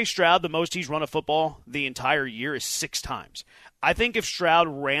 C.J. Stroud, the most he's run a football the entire year is 6 times. I think if Stroud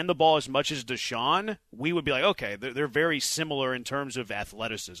ran the ball as much as Deshaun, we would be like, okay, they're very similar in terms of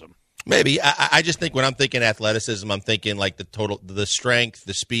athleticism. Maybe. I just think when I'm thinking athleticism, I'm thinking the strength,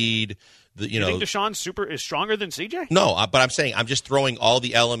 the speed. You think Deshaun is stronger than CJ? No, but I'm saying I'm just throwing all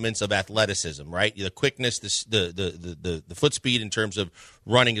the elements of athleticism, right? The quickness, the foot speed in terms of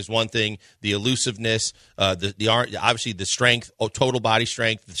running is one thing. The elusiveness, the arm, obviously the strength, total body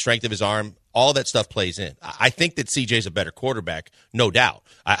strength, the strength of his arm. All that stuff plays in. I think that CJ's a better quarterback, no doubt.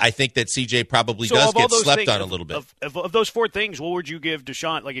 I think that CJ probably does get slept on a little bit. Of those 4 things, what would you give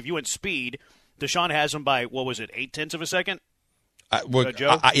Deshaun? If you went speed, Deshaun has him by, 0.8 of a second?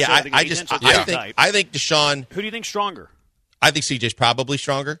 Joe? I think Deshaun. Who do you think's stronger? I think CJ's probably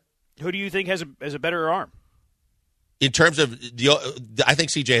stronger. Who do you think has a better arm? In terms of I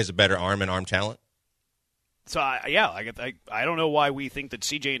think CJ has a better arm and arm talent. So, I don't know why we think that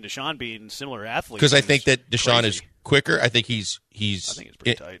CJ and Deshaun being similar athletes. Because I think that Deshaun is quicker. I think I think it's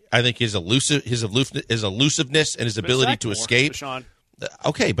pretty tight. I think his elusiveness and his ability to escape. Deshaun.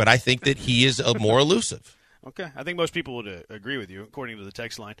 Okay, but I think that he is more elusive. Okay. I think most people would agree with you, according to the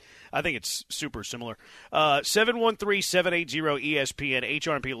text line. I think it's super similar. 713-780-ESPN,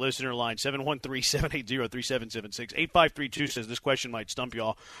 HRP listener line, 713-780-3776. 8532 says this question might stump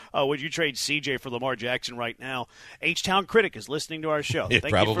y'all. Would you trade CJ for Lamar Jackson right now? H-Town Critic is listening to our show. It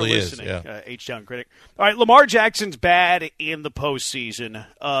Thank probably you for listening, H-Town Critic. All right, Lamar Jackson's bad in the postseason.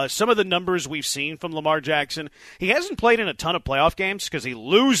 Some of the numbers we've seen from Lamar Jackson, he hasn't played in a ton of playoff games because he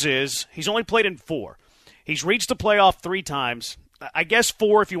loses. He's only played in 4. He's reached the playoff 3 times. I guess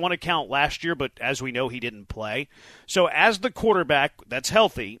 4 if you want to count last year, but as we know, he didn't play. So as the quarterback that's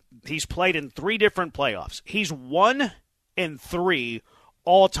healthy, he's played in 3 different playoffs. He's 1-3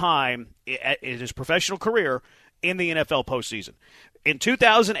 all time in his professional career in the NFL postseason. In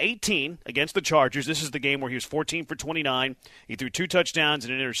 2018, against the Chargers, this is the game where he was 14 for 29. He threw 2 touchdowns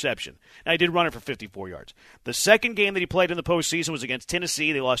and an interception. Now, he did run it for 54 yards. The second game that he played in the postseason was against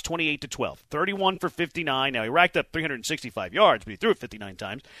Tennessee. They lost 28-12. 31 for 59. Now, he racked up 365 yards, but he threw it 59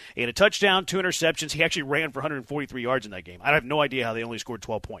 times. He had a touchdown, 2 interceptions. He actually ran for 143 yards in that game. I have no idea how they only scored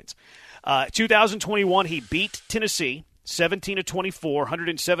 12 points. 2021, he beat Tennessee. 17-24,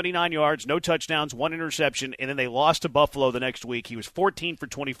 179 yards, no touchdowns, 1 interception, and then they lost to Buffalo the next week. He was 14 for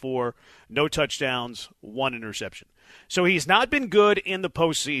 24, no touchdowns, 1 interception. So he's not been good in the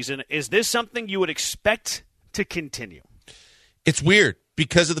postseason. Is this something you would expect to continue? It's weird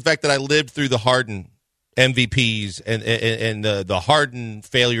because of the fact that I lived through the Harden MVPs and the Harden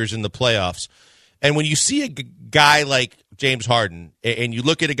failures in the playoffs. And when you see a guy like James Harden and you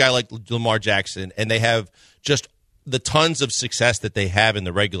look at a guy like Lamar Jackson and they have just the tons of success that they have in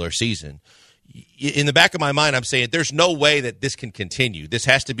the regular season, in the back of my mind, I'm saying there's no way that this can continue. This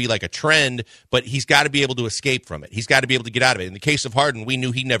has to be like a trend, but he's got to be able to escape from it. He's got to be able to get out of it. In the case of Harden, we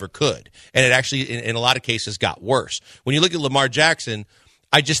knew he never could. And it actually, in a lot of cases, got worse. When you look at Lamar Jackson,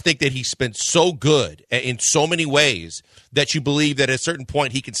 I just think that he's been so good in so many ways that you believe that at a certain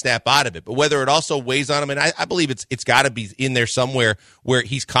point he can snap out of it. But whether it also weighs on him, and I believe it's got to be in there somewhere where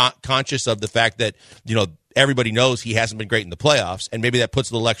he's conscious of the fact that, everybody knows he hasn't been great in the playoffs, and maybe that puts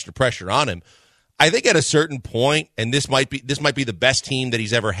a little extra pressure on him. I think at a certain point, and this might be the best team that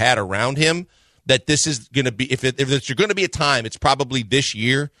he's ever had around him, that this is going to be, if there's going to be a time, it's probably this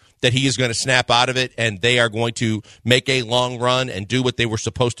year that he is going to snap out of it, and they are going to make a long run and do what they were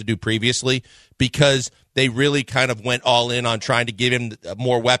supposed to do previously, because they really kind of went all in on trying to give him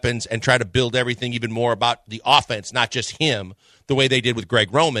more weapons and try to build everything even more about the offense, not just him, the way they did with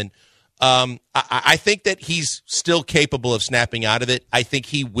Greg Roman. I think that he's still capable of snapping out of it. I think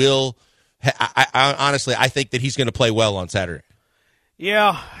he will. Honestly, I think that he's going to play well on Saturday.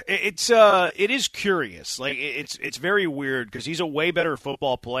 Yeah, it is curious. Like it's very weird because he's a way better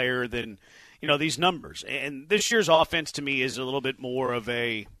football player than these numbers. And this year's offense to me is a little bit more of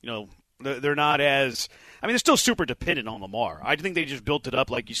a they're not as. I mean, they're still super dependent on Lamar. I think they just built it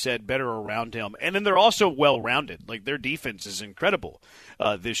up, like you said, better around him. And then they're also well-rounded. Like, their defense is incredible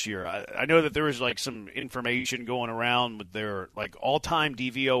this year. I know that there was, some information going around with their, all-time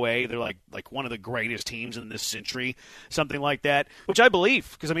DVOA. They're, like one of the greatest teams in this century, something like that, which I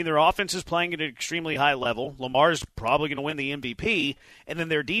believe because, their offense is playing at an extremely high level. Lamar's probably going to win the MVP, and then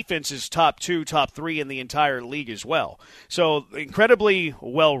their defense is top 2, top 3 in the entire league as well. So, incredibly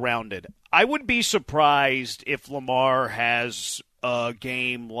well-rounded. I would be surprised if Lamar has a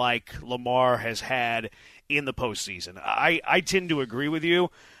game like Lamar has had in the postseason. I tend to agree with you.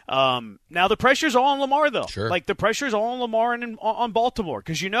 Now, the pressure's all on Lamar, though. Sure. The pressure's all on Lamar and on Baltimore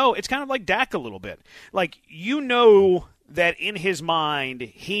because, it's kind of like Dak a little bit. That in his mind,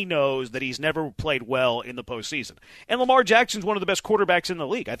 he knows that he's never played well in the postseason. And Lamar Jackson's one of the best quarterbacks in the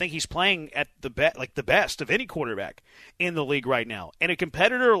league. I think he's playing at the best of any quarterback in the league right now. And a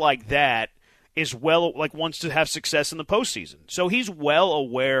competitor like that is wants to have success in the postseason. So he's well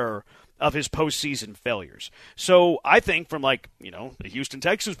aware of his postseason failures. So I think from the Houston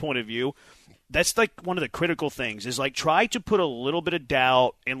Texans point of view, that's one of the critical things is try to put a little bit of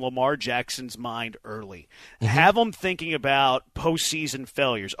doubt in Lamar Jackson's mind early. Mm-hmm. Have him thinking about postseason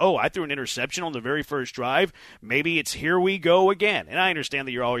failures. Oh, I threw an interception on the very first drive. Maybe it's here we go again. And I understand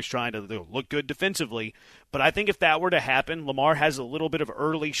that you're always trying to look good defensively, but I think if that were to happen, Lamar has a little bit of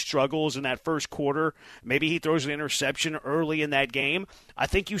early struggles in that first quarter. Maybe he throws an interception early in that game. I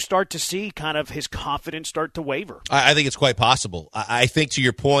think you start to see kind of his confidence start to waver. I think it's quite possible. I think to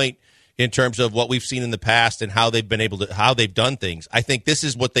your point, in terms of what we've seen in the past and how they've done things. I think this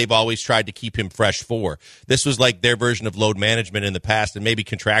is what they've always tried to keep him fresh for. This was like their version of load management in the past, and maybe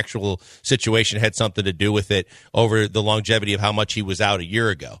contractual situation had something to do with it over the longevity of how much he was out a year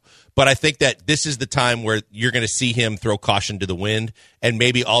ago. But I think that this is the time where you're going to see him throw caution to the wind and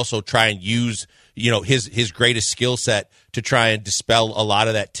maybe also try and use his greatest skill set to try and dispel a lot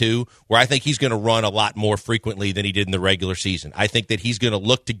of that too, where I think he's going to run a lot more frequently than he did in the regular season. I think that he's going to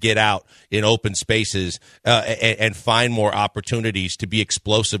look to get out in open spaces and find more opportunities to be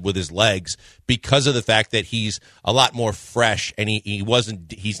explosive with his legs because of the fact that he's a lot more fresh and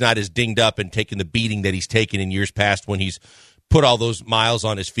he's not as dinged up and taking the beating that he's taken in years past when he's put all those miles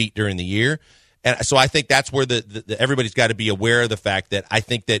on his feet during the year. And so I think that's where everybody's got to be aware of the fact that I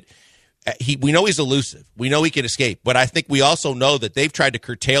think that we know he's elusive. We know he can escape. But I think we also know that they've tried to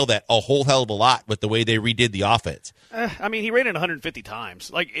curtail that a whole hell of a lot with the way they redid the offense. He ran it 150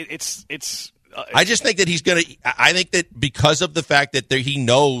 times. I just think that he's going to – I think that because of the fact that he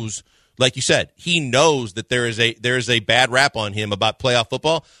knows – like you said, he knows that there is a bad rap on him about playoff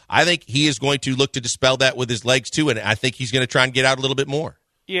football. I think he is going to look to dispel that with his legs too, and I think he's going to try and get out a little bit more.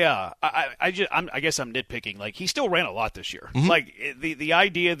 Yeah, I guess I'm nitpicking. Like, he still ran a lot this year. Mm-hmm. Like, the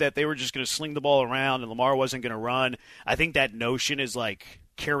idea that they were just going to sling the ball around and Lamar wasn't going to run, I think that notion is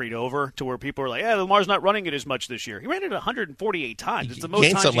carried over to where people are like, yeah, Lamar's not running it as much this year. He ran it 148 times. It's the most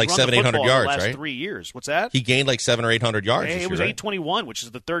times he's run the football in the last 3 years. What's that? He gained 700 or 800 yards this year, it was right? 821, which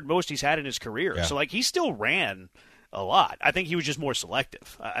is the third most he's had in his career. Yeah. So, he still ran a lot. I think he was just more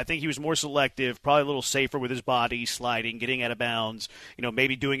selective. Probably a little safer with his body, sliding, getting out of bounds,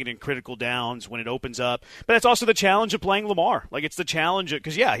 maybe doing it in critical downs when it opens up. But that's also the challenge of playing Lamar. It's the challenge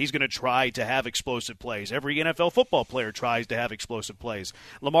because, he's going to try to have explosive plays. Every NFL football player tries to have explosive plays.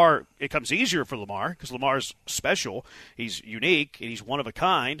 Lamar, it comes easier for Lamar because Lamar's special. He's unique, and he's one of a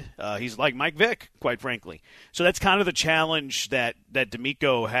kind. He's like Mike Vick, quite frankly. So that's kind of the challenge that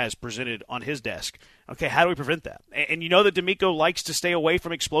DeMeco has presented on his desk. Okay, how do we prevent that? And you know that DeMeco likes to stay away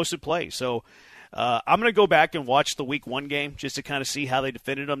from explosive plays. So I'm going to go back and watch the Week 1 game just to kind of see how they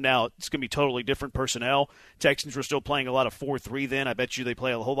defended them. Now, it's going to be totally different personnel. Texans were still playing a lot of 4-3 then. I bet you they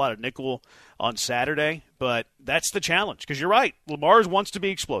play a whole lot of nickel on Saturday. But that's the challenge because you're right. Lamar wants to be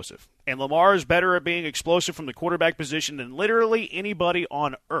explosive. And Lamar is better at being explosive from the quarterback position than literally anybody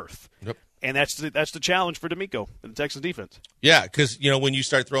on earth. Yep. And that's the challenge for DeMeco and the Texans defense. Yeah, because, when you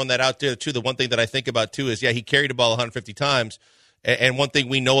start throwing that out there, too, the one thing that I think about, too, is, he carried the ball 150 times. And one thing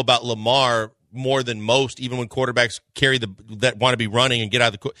we know about Lamar more than most, even when quarterbacks that want to be running and get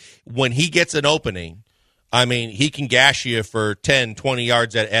out of the – when he gets an opening, he can gash you for 10, 20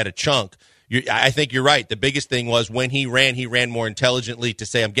 yards at a chunk. I think you're right. The biggest thing was when he ran more intelligently to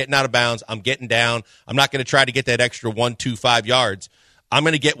say, I'm getting out of bounds, I'm getting down, I'm not going to try to get that extra 1, 2, 5 yards. I'm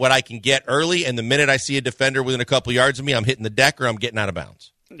going to get what I can get early, and the minute I see a defender within a couple yards of me, I'm hitting the deck or I'm getting out of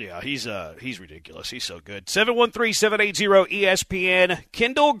bounds. Yeah, he's ridiculous. He's so good. 713-780-ESPN.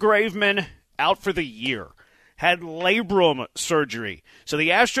 Kendall Graveman out for the year. Had labrum surgery. So the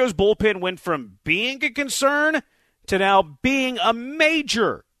Astros bullpen went from being a concern to now being a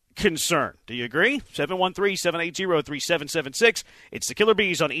major concern. Do you agree? 713-780-3776. It's the Killer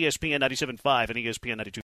Bees on ESPN 97.5 and ESPN 92.